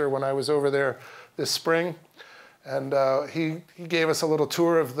minister when I was over there this spring, and he gave us a little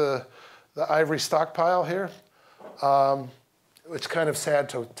tour of the ivory stockpile here. It's kind of sad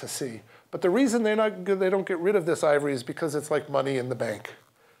to see. But the reason they don't get rid of this ivory is because it's like money in the bank.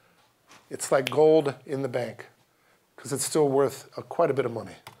 It's like gold in the bank, because it's still worth quite a bit of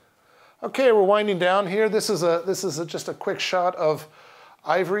money. Okay, we're winding down here. This is just a quick shot of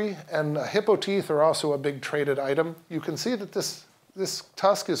ivory, and hippo teeth are also a big traded item. You can see that this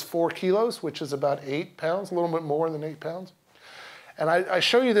tusk is 4 kilos, which is about 8 pounds, a little bit more than 8 pounds. And I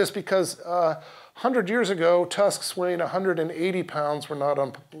show you this because 100 years ago, tusks weighing 180 pounds were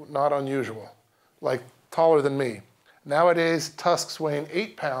not unusual, like taller than me. Nowadays, tusks weighing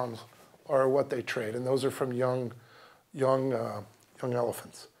 8 pounds are what they trade, and those are from young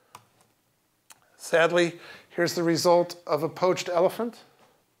elephants. Sadly, here's the result of a poached elephant.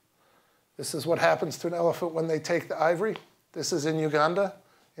 This is what happens to an elephant when they take the ivory. This is in Uganda,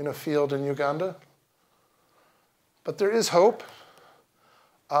 in a field in Uganda. But there is hope.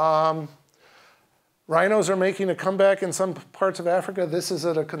 Rhinos are making a comeback in some parts of Africa. This is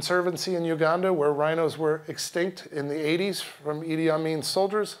at a conservancy in Uganda where rhinos were extinct in the 80s from Idi Amin's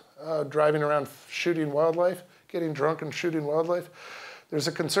soldiers driving around shooting wildlife, getting drunk and shooting wildlife. There's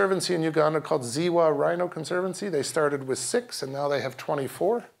a conservancy in Uganda called Ziwa Rhino Conservancy. They started with 6 and now they have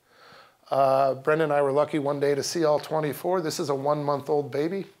 24. Brenda and I were lucky one day to see all 24. This is a 1-month-old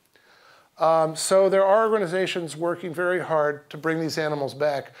baby. So there are organizations working very hard to bring these animals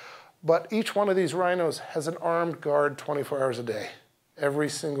back. But each one of these rhinos has an armed guard 24 hours a day, every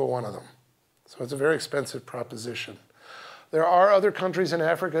single one of them. So it's a very expensive proposition. There are other countries in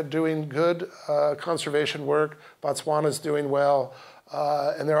Africa doing good conservation work. Botswana's doing well.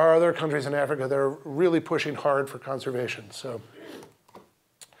 And there are other countries in Africa that are really pushing hard for conservation. So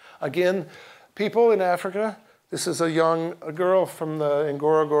again, people in Africa, this is a girl from the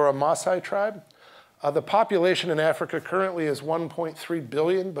Ngorongoro Maasai tribe. The population in Africa currently is 1.3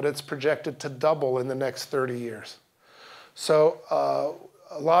 billion, but it's projected to double in the next 30 years. So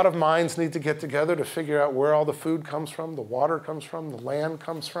a lot of minds need to get together to figure out where all the food comes from, the water comes from, the land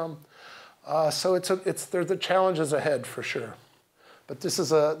comes from. So there's the challenges ahead for sure. But this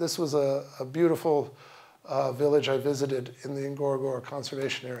was a beautiful village I visited in the Ngorongoro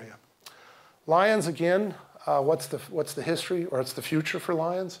Conservation Area. Lions, again. What's the history, or it's the future for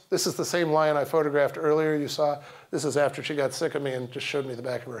lions? This is the same lion I photographed earlier. You saw, this is after she got sick of me and just showed me the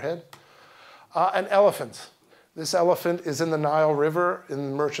back of her head. And elephants. This elephant is in the Nile River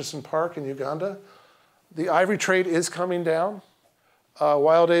in Murchison Park in Uganda. The ivory trade is coming down.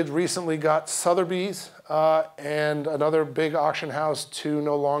 Wild Aid recently got Sotheby's and another big auction house to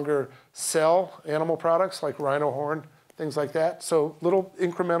no longer sell animal products like rhino horn, things like that. So little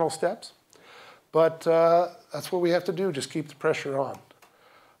incremental steps. But that's what we have to do, just keep the pressure on.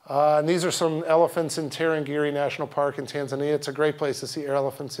 And these are some elephants in Tarangire National Park in Tanzania. It's a great place to see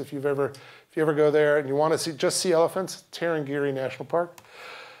elephants if you ever go there and you want to just see elephants, Tarangire National Park.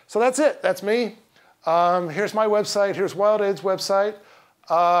 So that's it, that's me. Here's my website, here's Wild Aid's website.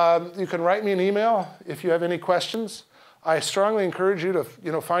 You can write me an email if you have any questions. I strongly encourage you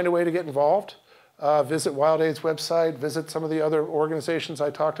to find a way to get involved. Visit Wild Aid's website, visit some of the other organizations I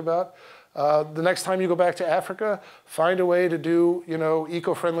talked about. The next time you go back to Africa, find a way to do,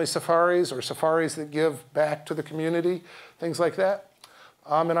 eco-friendly safaris or safaris that give back to the community, things like that.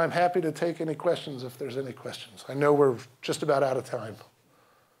 And I'm happy to take any questions if there's any questions. I know we're just about out of time.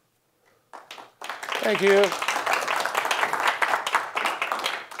 Thank you.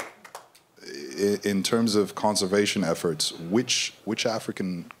 In terms of conservation efforts, which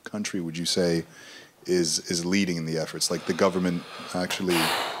African country would you say is leading in the efforts? Like the government actually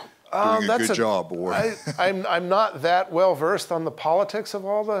doing a good job? Or I'm not that well versed on the politics of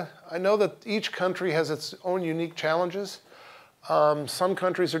all the. I know that each country has its own unique challenges. Some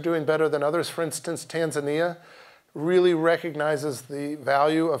countries are doing better than others. For instance, Tanzania really recognizes the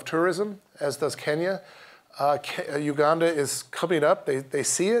value of tourism, as does Kenya. Uganda is coming up. They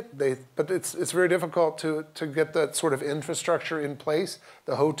see it, but it's very difficult to get that sort of infrastructure in place,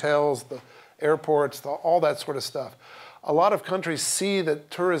 the hotels, the airports, all that sort of stuff. A lot of countries see that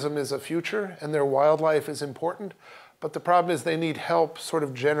tourism is a future and their wildlife is important, but the problem is they need help sort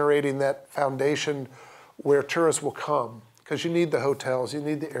of generating that foundation where tourists will come, because you need the hotels, you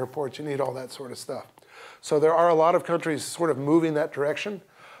need the airports, you need all that sort of stuff. So there are a lot of countries sort of moving that direction.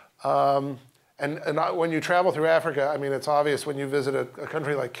 And when you travel through Africa, I mean, it's obvious when you visit a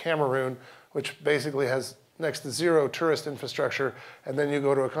country like Cameroon, which basically has next to zero tourist infrastructure, and then you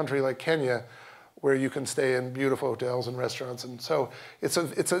go to a country like Kenya, where you can stay in beautiful hotels and restaurants. And so it's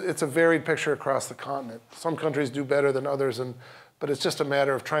a varied picture across the continent. Some countries do better than others, but it's just a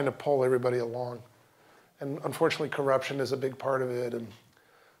matter of trying to pull everybody along. And unfortunately, corruption is a big part of it. And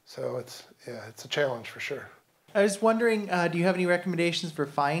so it's a challenge for sure. I was wondering, do you have any recommendations for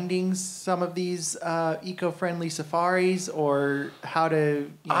finding some of these eco-friendly safaris, or how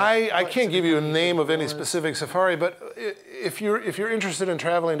to? I can't give you a name of any specific safari, but if you're interested in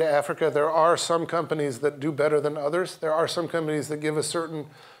traveling to Africa, there are some companies that do better than others. There are some companies that give a certain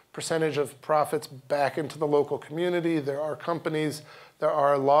percentage of profits back into the local community. There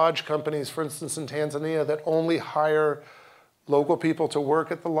are lodge companies, for instance, in Tanzania, that only hire local people to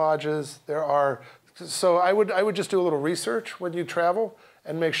work at the lodges. So I would just do a little research when you travel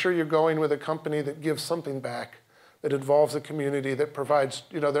and make sure you're going with a company that gives something back, that involves the community, that provides,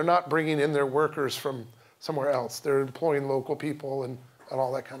 they're not bringing in their workers from somewhere else. They're employing local people and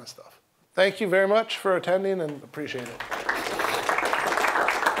all that kind of stuff. Thank you very much for attending, and appreciate it.